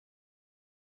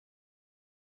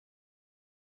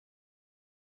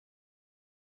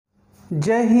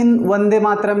Jai Hind, Vande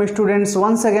Mataram students.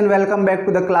 Once again welcome back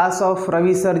to the class of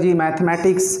Ravi Sirji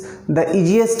Mathematics, the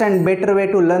easiest and better way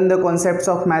to learn the concepts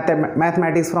of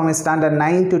mathematics from standard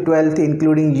 9 to 12th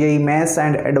including JEE Maths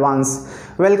and Advanced.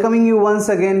 Welcoming you once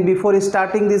again. Before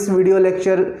starting this video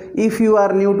lecture, if you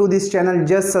are new to this channel,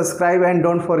 just subscribe and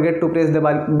don't forget to press the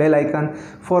bell icon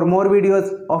for more videos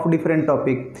of different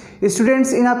topic.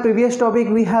 Students, in our previous topic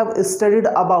we have studied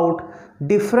about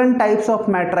different types of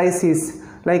matrices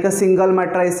like a single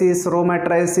matrices, row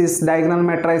matrices, diagonal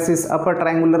matrices, upper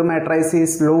triangular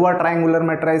matrices, lower triangular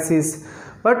matrices.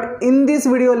 But in this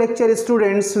video lecture,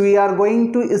 students, we are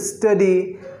going to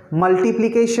study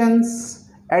multiplications,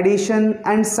 addition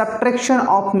and subtraction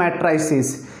of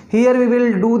matrices. Here we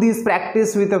will do this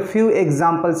practice with a few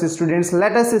examples, students.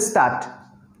 Let us start.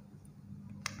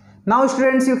 Now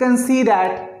students, you can see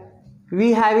that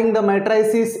we having the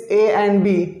matrices A and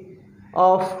B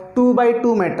of 2 by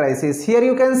 2 matrices. Here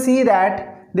you can see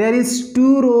that there is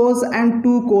 2 rows and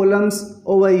 2 columns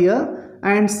over here,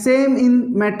 and same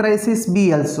in matrices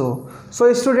B also.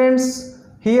 So students,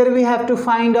 here we have to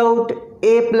find out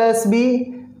A plus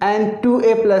B and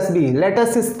 2A plus B. Let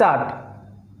us start.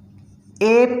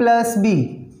 A plus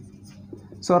B.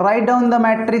 So write down the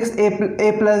matrix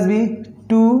A plus B.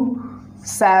 2,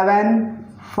 7,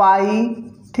 5,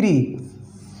 3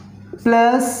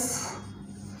 plus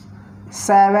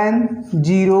 7,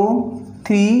 0,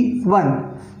 3,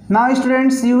 1. Now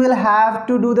students, you will have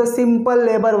to do the simple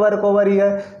labor work over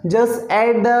here. Just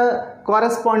add the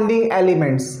corresponding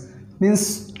elements.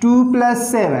 Means 2 plus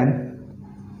 7,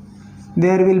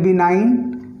 there will be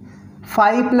 9.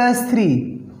 5 plus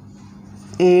 3,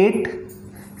 8.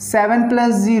 7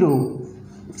 plus 0,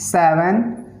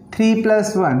 7. 3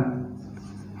 plus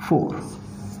 1, 4.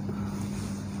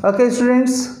 Okay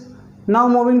students, now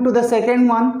moving to the second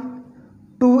one.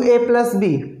 2A plus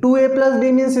B. 2A plus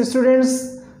B means,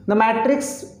 students, the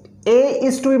matrix A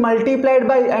is to be multiplied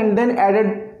by and then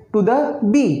added to the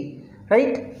B,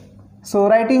 right? So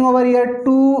writing over here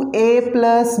 2A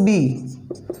plus B.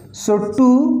 So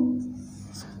 2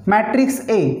 matrix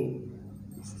A,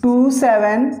 2,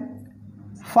 7,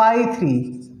 5,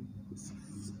 3,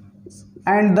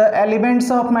 and the elements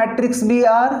of matrix B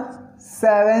are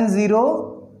 7,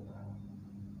 0,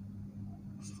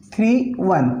 3,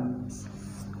 1.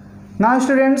 Now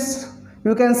students,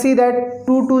 you can see that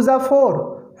 2 2s are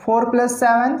 4. 4 plus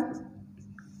 7,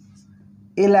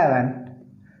 11.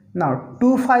 Now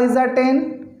 2 5s are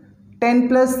 10. 10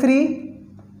 plus 3,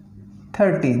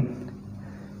 13.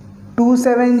 2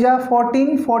 7s are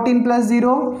 14. 14 plus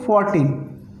 0,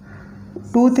 14.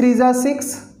 2 3s are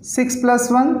 6. 6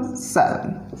 plus 1,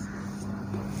 7.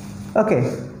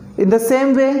 Okay. In the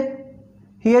same way,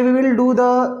 here we will do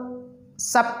the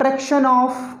subtraction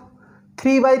of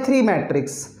 3 by 3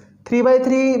 matrix. 3 by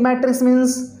 3 matrix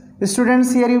means,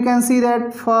 students, here you can see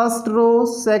that first row,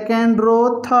 second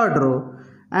row, third row,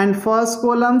 and first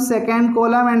column, second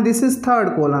column, and this is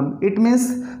third column. It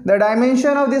means the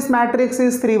dimension of this matrix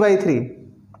is 3 by 3.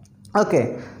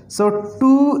 Okay, so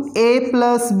 2A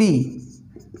plus B.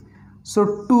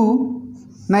 So 2,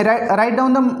 now write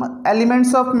down the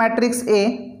elements of matrix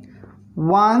A.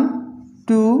 1,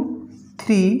 2,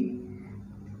 3,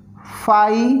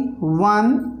 5,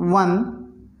 1, 1,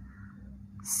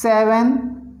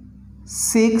 7,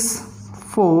 6,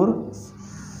 4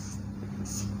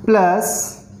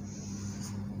 plus,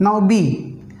 now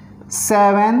B,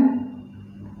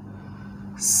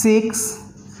 7, 6,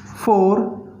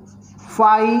 4,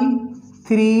 5,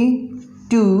 3,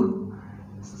 2,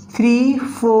 3,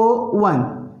 4,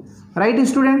 1. Right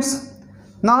students?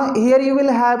 Now here you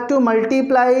will have to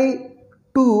multiply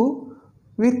 2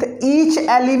 with each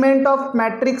element of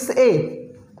matrix A.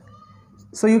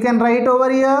 So you can write over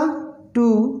here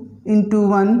 2 into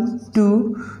 1,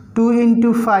 2, 2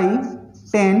 into 5,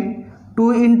 10,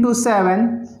 2 into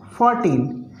 7,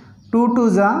 14, 2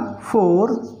 2s are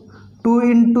 4, 2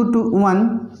 into 2,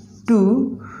 1,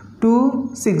 2, 2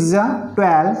 6s are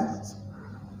 12,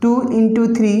 2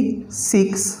 into 3,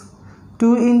 6,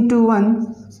 2 into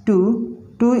 1,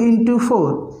 2, 2 into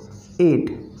 4,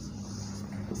 8,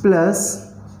 plus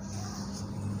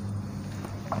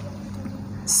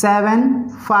 7,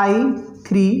 5,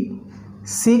 3,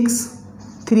 6,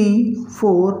 3,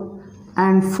 4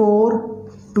 and 4,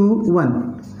 2,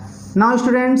 1. Now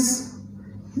students,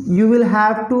 you will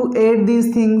have to add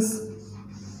these things.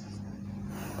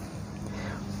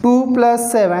 2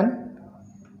 plus 7,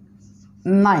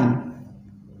 9.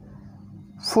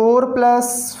 4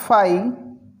 plus 5,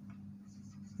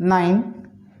 9.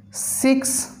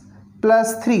 6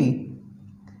 plus 3,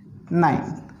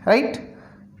 9. Right?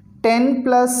 10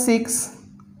 plus 6,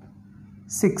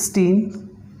 16,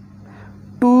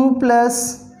 2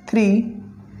 plus 3,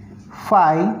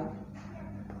 5,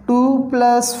 2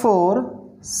 plus 4,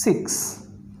 6,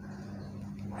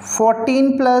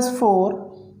 14 plus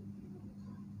 4,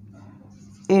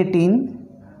 18,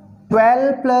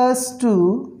 12 plus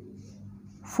 2,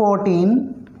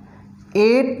 14,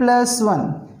 8 plus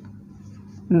 1,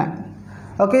 9.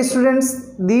 Okay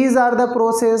students, these are the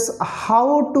process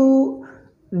how to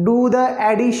do the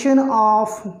addition of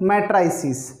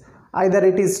matrices. Either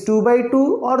it is 2 by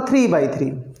 2 or 3 by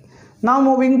 3. Now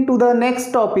moving to the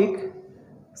next topic,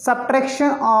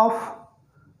 subtraction of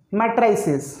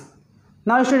matrices.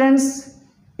 Now students,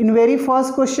 in very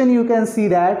first question you can see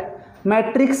that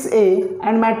matrix A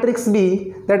and matrix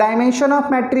B, the dimension of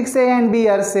matrix A and B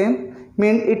are same.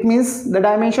 It means the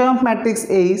dimension of matrix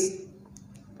A is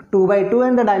 2 by 2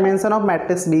 and the dimension of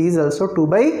matrix B is also 2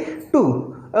 by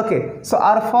 2. Okay, so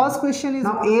our first question is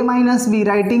now A minus B,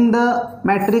 writing the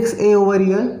matrix A over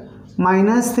here,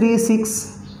 minus 3,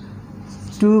 6,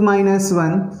 2 minus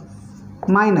 1,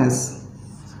 minus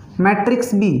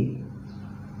matrix B,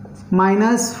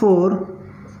 minus 4,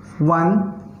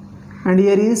 1, and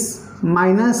here is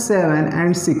minus 7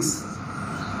 and 6.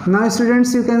 Now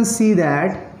students, you can see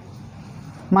that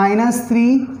minus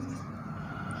 3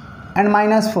 and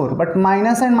minus 4, but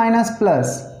minus and minus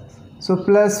plus, so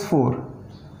plus 4,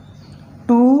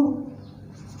 2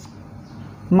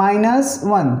 minus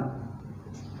 1,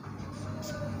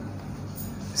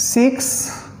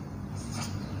 6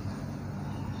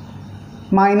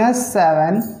 minus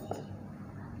 7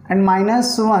 and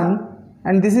minus 1,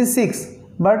 and this is 6,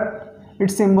 but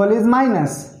its symbol is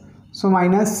minus, so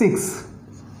minus 6.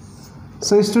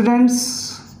 So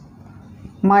students,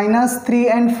 minus 3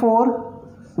 and 4,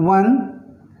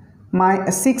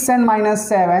 1, 6 and minus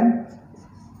 7,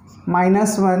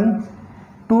 minus 1,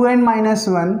 2 and minus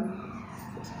 1,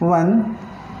 1,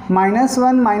 minus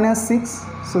 1, minus 6,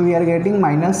 so we are getting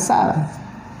minus 7.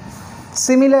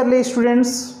 Similarly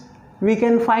students, we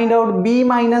can find out B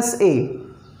minus A.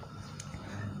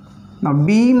 Now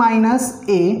B minus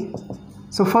A,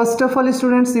 so first of all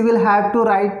students, you will have to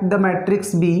write the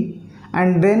matrix B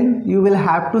and then you will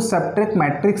have to subtract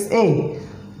matrix A.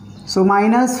 So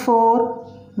minus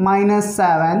 4, minus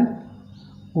 7,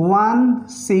 1,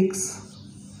 6,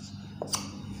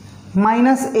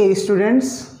 minus A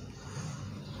students.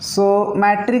 So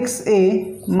matrix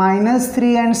A, minus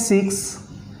 3 and 6,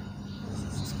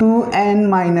 2 and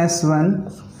minus 1,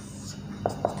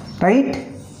 right?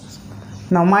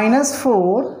 Now minus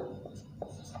 4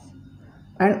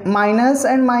 and minus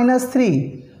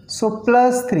 3, so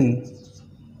plus 3,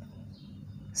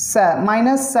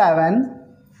 minus 7,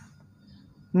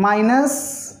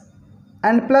 minus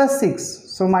and plus 6,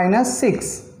 so minus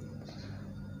 6.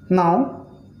 Now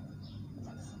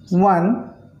 1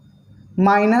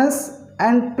 minus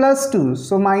and plus 2,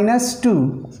 so minus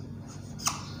 2,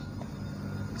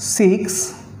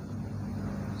 6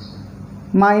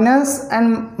 minus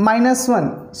and minus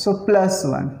 1, so plus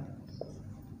 1.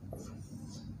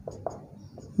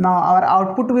 Now our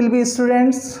output will be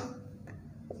students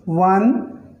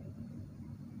 1,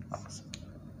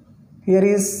 here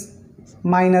is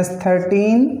minus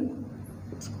 13,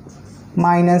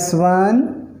 minus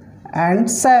 1 and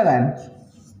 7.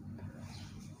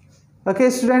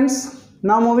 Okay students,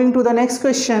 now moving to the next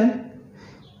question.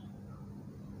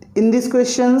 In these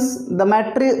questions, the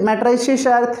matrices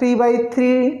are 3 by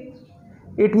 3.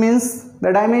 It means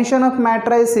the dimension of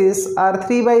matrices are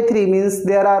 3 by 3, means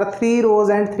there are 3 rows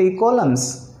and 3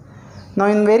 columns. Now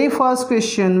in very first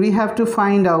question, we have to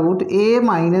find out A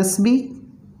minus B.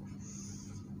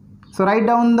 So write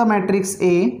down the matrix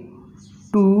A,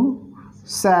 2,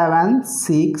 7,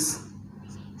 6,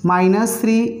 minus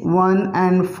 3, 1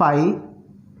 and 5,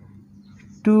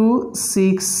 2,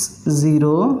 6,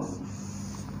 0,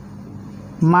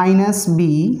 minus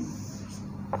B,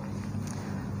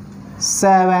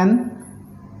 7,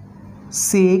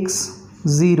 6,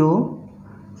 0,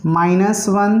 minus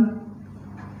 1,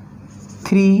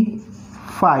 3,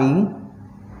 5,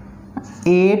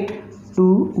 8,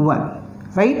 2,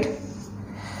 1, right?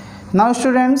 Now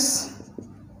students,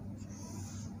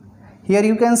 here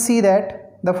you can see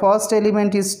that the first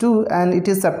element is 2 and it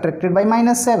is subtracted by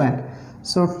minus 7.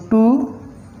 So 2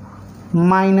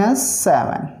 minus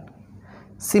 7.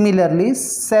 Similarly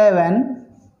 7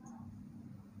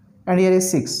 and here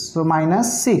is 6. So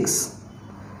minus 6.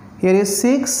 Here is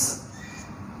 6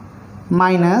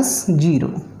 minus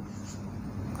 0.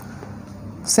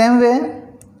 Same way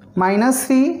minus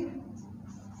 3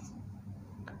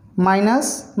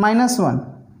 minus 1.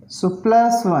 So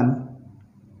plus 1.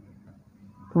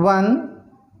 1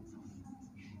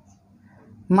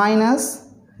 minus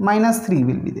 3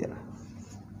 will be there.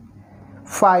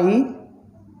 5,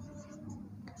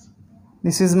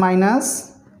 this is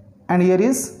minus, and here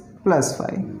is plus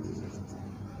 5.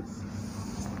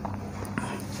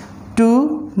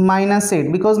 2 minus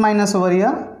 8, because minus over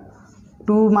here.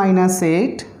 2 minus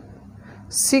 8.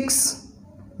 6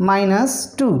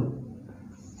 minus 2.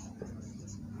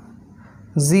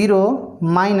 0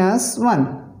 minus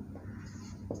 1.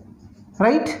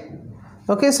 Right?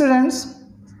 Okay, students.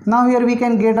 Now here we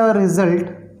can get our result.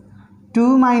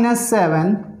 2 minus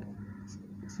 7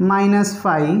 minus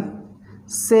 5.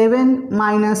 7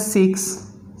 minus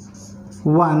 6.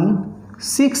 1.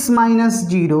 6 minus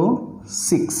 0.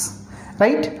 6.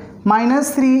 Right?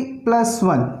 Minus 3 plus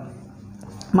 1.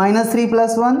 Minus 3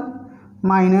 plus 1.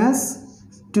 Minus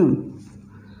 2.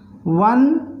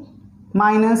 1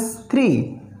 minus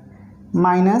 3.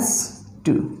 Minus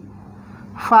 2.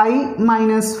 5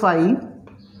 minus 5.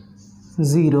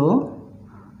 0.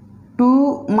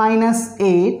 2 minus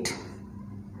 8.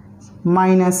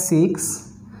 Minus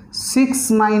 6.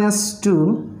 6 minus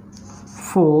 2.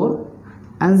 4.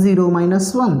 And 0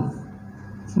 minus 1.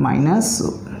 Minus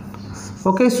 1.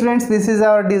 Okay, students, this is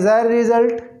our desired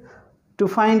result to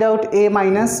find out A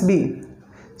minus B.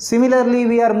 Similarly,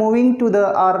 we are moving to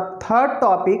our third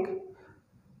topic,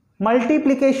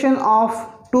 multiplication of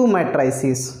two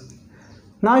matrices.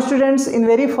 Now students, in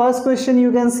very first question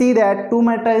you can see that two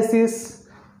matrices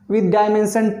with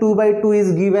dimension 2 by 2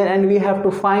 is given, and we have to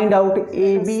find out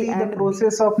AB and the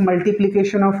process of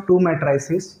multiplication of two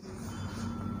matrices.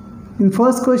 In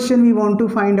first question we want to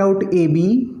find out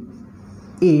AB.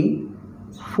 A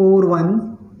 4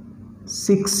 1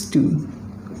 6 2,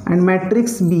 and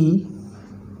matrix B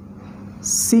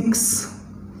 6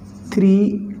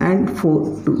 3 and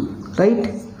 4 2.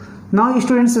 Right? Now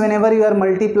students, whenever you are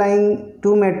multiplying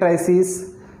two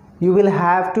matrices, you will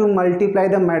have to multiply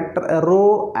the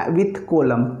row with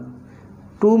column.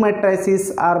 Two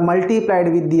matrices are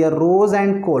multiplied with their rows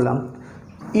and column.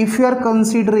 If you are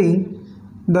considering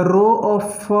the row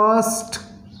of first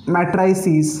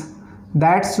matrices,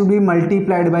 that should be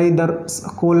multiplied by the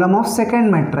column of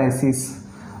second matrices.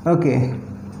 Okay.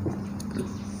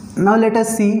 Now let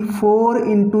us see 4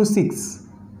 into 6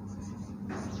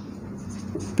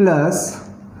 plus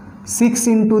 6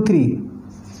 into 3.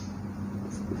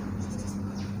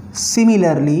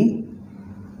 Similarly,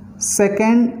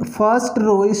 first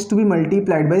row is to be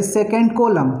multiplied by second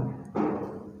column.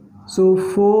 So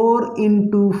 4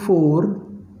 into 4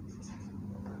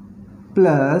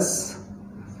 plus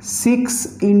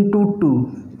 6 into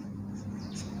 2.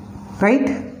 Right?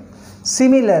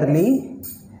 Similarly,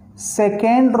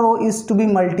 second row is to be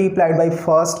multiplied by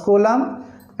first column,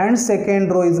 and second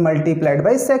row is multiplied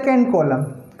by second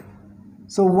column.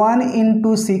 So 1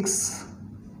 into 6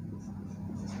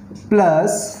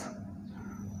 plus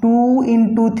 2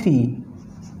 into 3,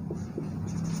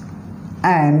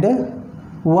 and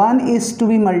 1 is to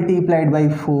be multiplied by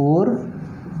 4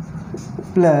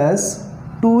 plus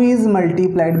 2 is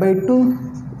multiplied by 2.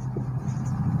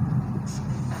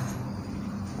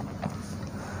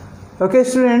 Okay,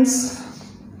 students.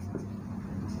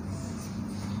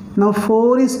 Now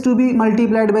 4 is to be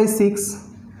multiplied by 6.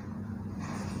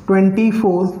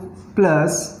 24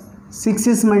 plus 6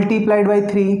 is multiplied by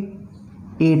 3.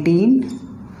 18.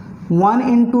 1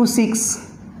 into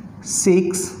 6.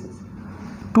 6.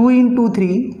 2 into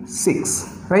 3.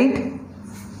 6. Right?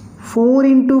 4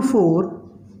 into 4.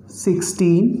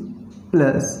 16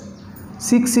 plus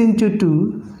 6 into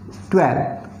 2.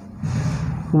 12.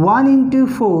 1 into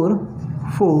 4.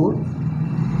 4.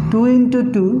 2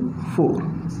 into 2. 4.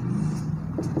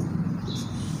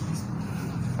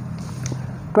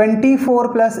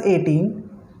 24 plus 18.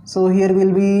 So here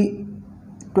will be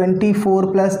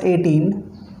 24 plus 18.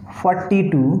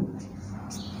 42.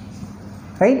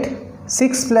 Right?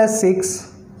 6 plus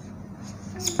 6.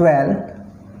 12.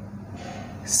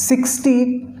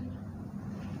 60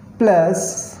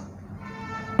 plus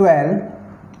 12.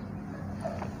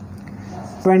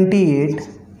 28.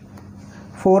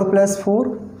 4 plus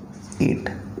 4. 8.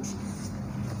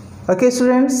 Okay,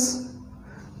 students.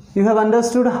 You have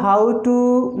understood how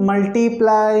to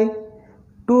multiply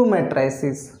two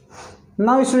matrices.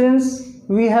 Now students,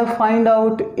 we have find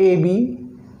out AB.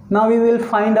 Now we will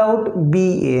find out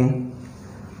BA.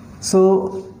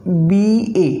 So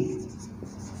BA.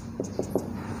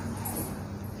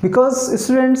 Because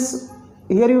students,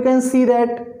 here you can see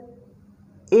that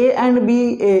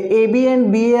AB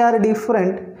and BA are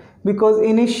different, because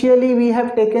initially we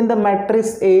have taken the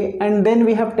matrix A and then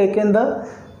we have taken the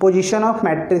position of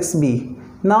matrix B.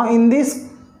 Now in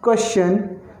this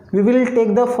question we will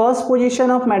take the first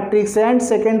position of matrix A and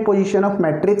second position of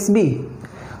matrix B.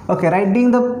 Okay,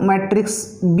 writing the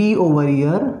matrix B over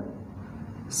here,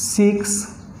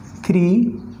 6,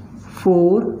 3,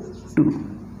 4, 2,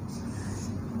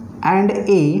 and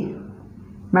A,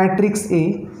 matrix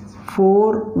A,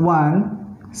 4,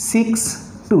 1,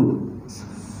 6, 2.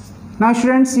 Now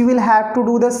students, you will have to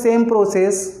do the same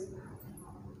process.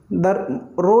 The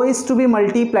row is to be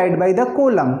multiplied by the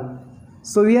column.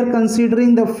 So we are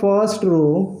considering the first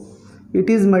row, it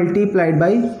is multiplied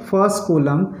by first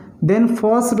column, then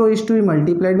first row is to be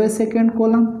multiplied by second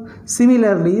column.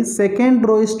 Similarly, second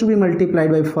row is to be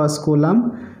multiplied by first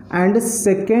column and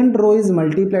second row is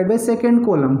multiplied by second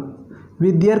column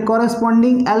with their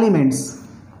corresponding elements.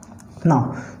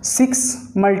 Now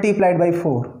 6 multiplied by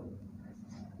 4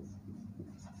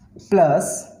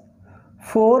 plus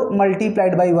 4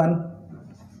 multiplied by 1.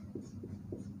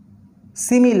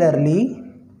 Similarly,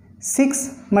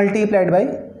 6 multiplied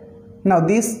by, now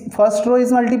this first row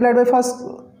is multiplied by first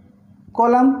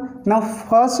column, now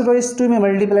first row is to be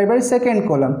multiplied by second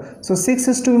column, so 6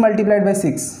 is to be multiplied by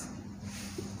 6,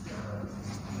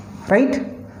 right?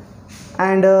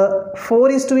 And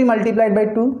 4 is to be multiplied by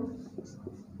 2.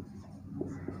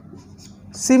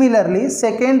 Similarly,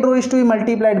 second row is to be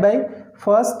multiplied by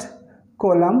first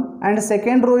column and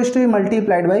second row is to be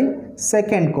multiplied by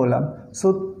second column,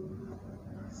 so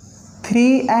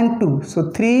 3 and 2,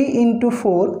 so 3 into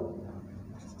 4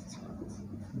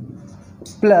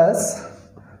 plus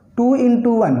 2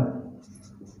 into 1.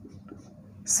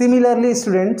 Similarly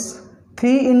students,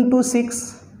 3 into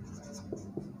 6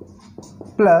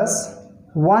 plus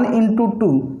 1 into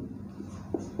 2,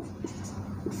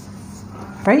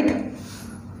 right?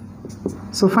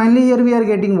 So finally here we are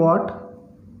getting what?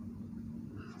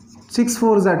 6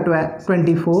 4s are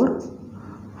 24,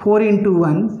 4 into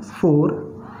 1 4,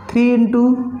 3 into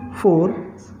 4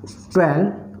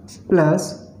 12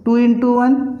 plus 2 into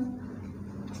 1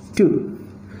 2,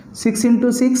 6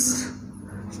 into 6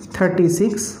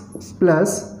 36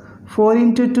 plus 4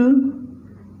 into 2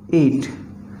 8,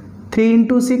 3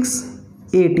 into 6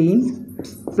 18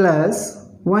 plus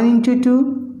 1 into 2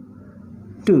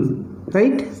 2,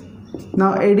 right?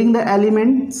 Now adding the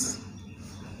elements,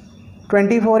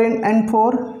 24 and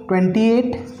 4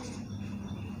 28,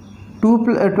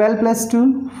 12 plus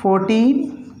 2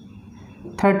 14,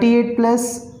 38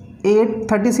 plus 8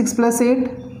 36 plus 8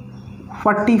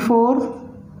 44,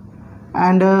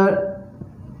 and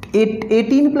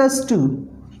 18 plus 2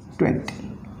 20.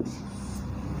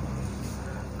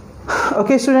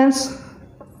 Okay students,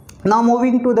 now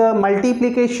moving to the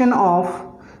multiplication of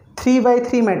 3 by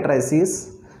 3 matrices.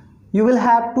 You will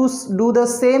have to do the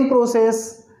same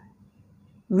process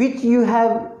which you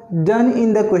have done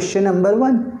in the question number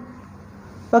 1.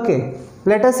 Okay,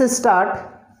 let us start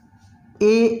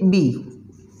A, B.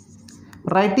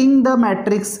 Writing the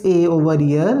matrix A over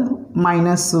here,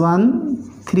 -1,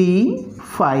 3,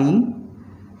 5,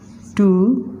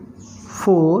 2,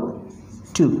 4,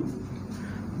 2,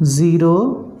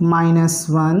 0,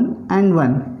 -1 and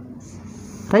 1,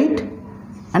 right?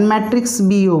 And matrix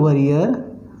B over here,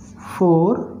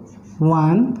 4,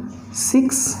 1,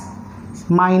 6,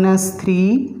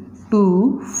 -3,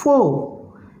 2,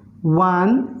 4,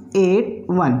 1, 8,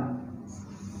 1.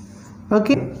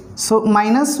 Okay, so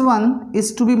 -1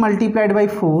 is to be multiplied by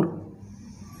 4,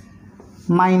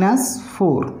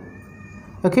 -4.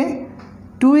 Okay,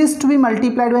 2 is to be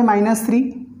multiplied by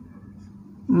 -3,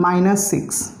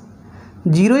 -6.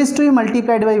 0 is to be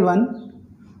multiplied by 1,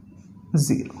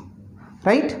 0,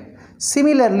 right?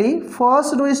 Similarly,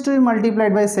 first row is to be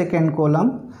multiplied by second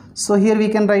column. So here we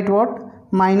can write what?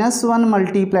 -1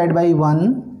 multiplied by 1.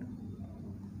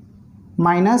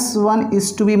 -1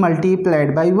 is to be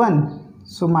multiplied by 1.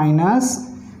 So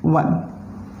 -1.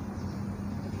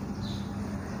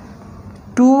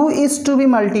 2 is to be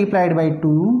multiplied by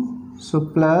 2. So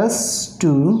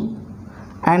 +2.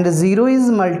 And 0 is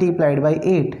multiplied by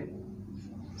 8.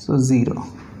 So 0.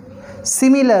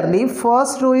 Similarly,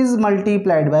 first row is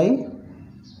multiplied by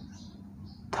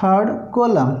third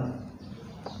column.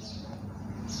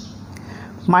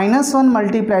 -1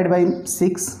 multiplied by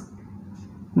 6,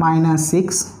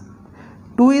 -6.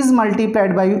 2 is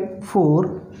multiplied by 4,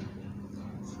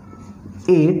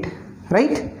 8,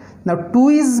 right? Now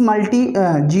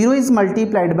 0 is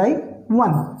multiplied by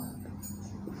 1,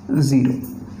 0.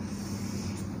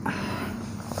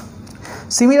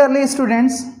 Similarly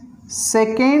students,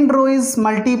 second row is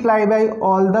multiplied by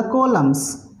all the columns.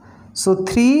 So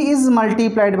 3 is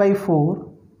multiplied by 4,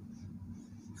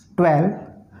 12.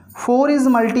 4 is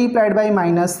multiplied by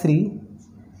 -3,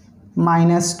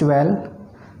 -12.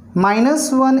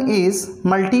 -1 is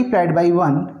multiplied by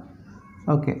 1,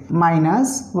 Okay,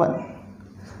 minus 1.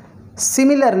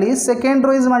 Similarly, second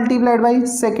row is multiplied by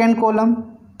second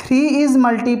column. 3 is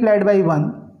multiplied by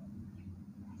 1.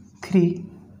 3.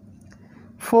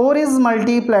 4 is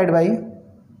multiplied by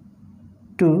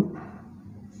 2.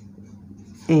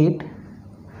 8.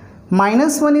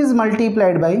 Minus 1 is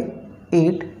multiplied by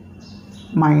 8.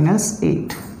 Minus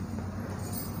 8.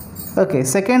 Okay,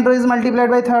 second row is multiplied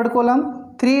by third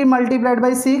column. 3 multiplied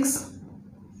by 6.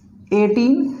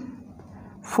 18.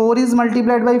 4 is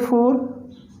multiplied by 4.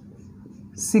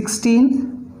 16.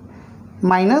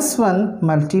 Minus 1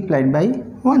 multiplied by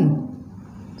 1.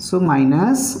 So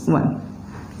minus 1.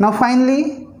 Now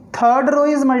finally, third row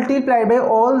is multiplied by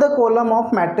all the column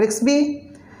of matrix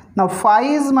B. Now 5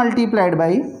 is multiplied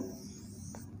by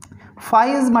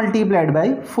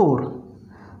 4.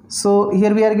 So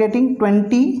here we are getting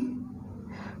 20.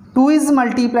 2 is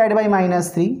multiplied by minus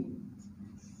 3.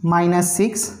 Minus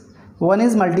 6. 1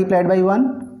 is multiplied by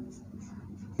 1.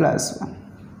 Plus 1.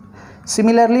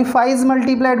 Similarly, 5 is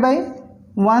multiplied by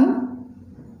 1.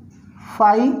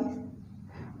 5.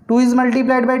 2 is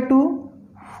multiplied by 2.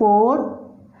 4.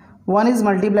 1 is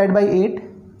multiplied by 8.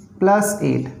 Plus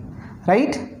 8.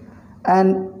 Right?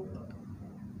 And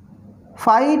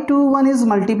 5 to 1 is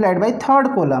multiplied by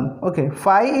third column. Okay.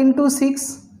 5 into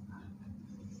 6.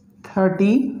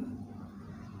 30.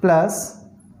 Plus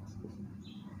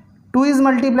 2 is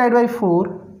multiplied by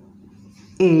 4.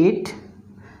 8.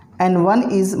 And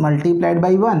 1 is multiplied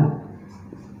by 1.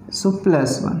 So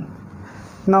plus 1.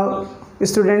 Now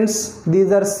students,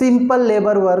 these are simple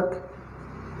labor work.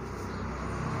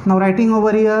 Now writing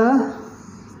over here,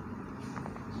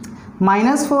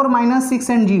 minus 4, minus 6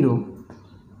 and 0.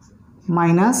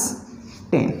 Minus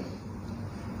 10.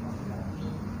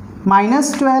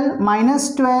 Minus 12,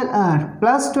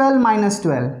 plus 12, minus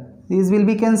 12. These will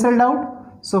be cancelled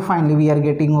out. So finally we are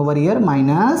getting over here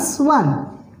minus 1.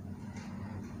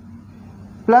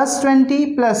 Plus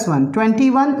 20 plus 1.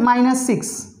 21 minus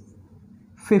 6.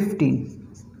 15.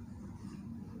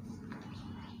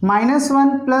 Minus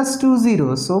 1 plus 2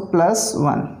 0. So plus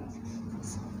 1.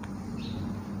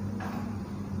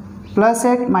 Plus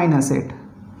 8 minus 8.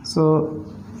 So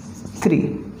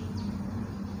 3.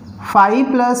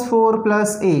 5 plus 4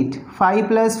 plus 8. 5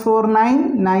 plus 4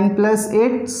 9. 9 plus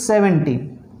 8 17.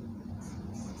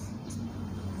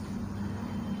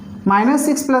 Minus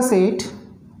 6 plus 8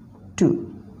 2.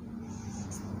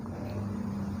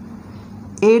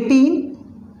 18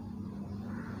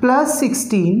 plus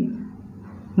 16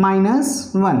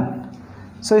 minus 1.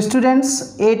 So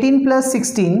students, 18 plus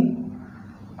 16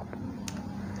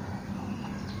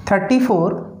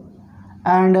 34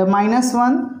 and minus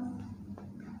 1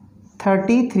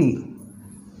 33.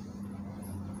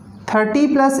 30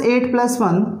 plus 8 plus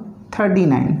 1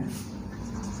 39.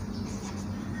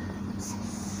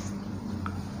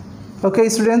 Okay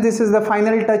students, this is the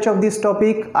final touch of this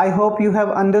topic. I hope you have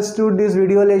understood these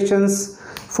video lessons.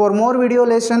 For more video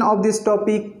lesson of this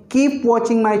topic, keep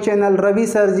watching my channel Ravi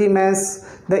Sirji Maths,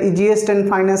 the easiest and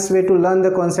finest way to learn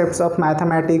the concepts of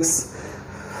mathematics.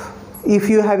 If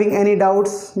you having any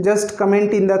doubts, just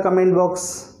comment in the comment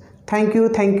box. Thank you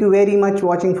very much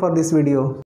watching for this video.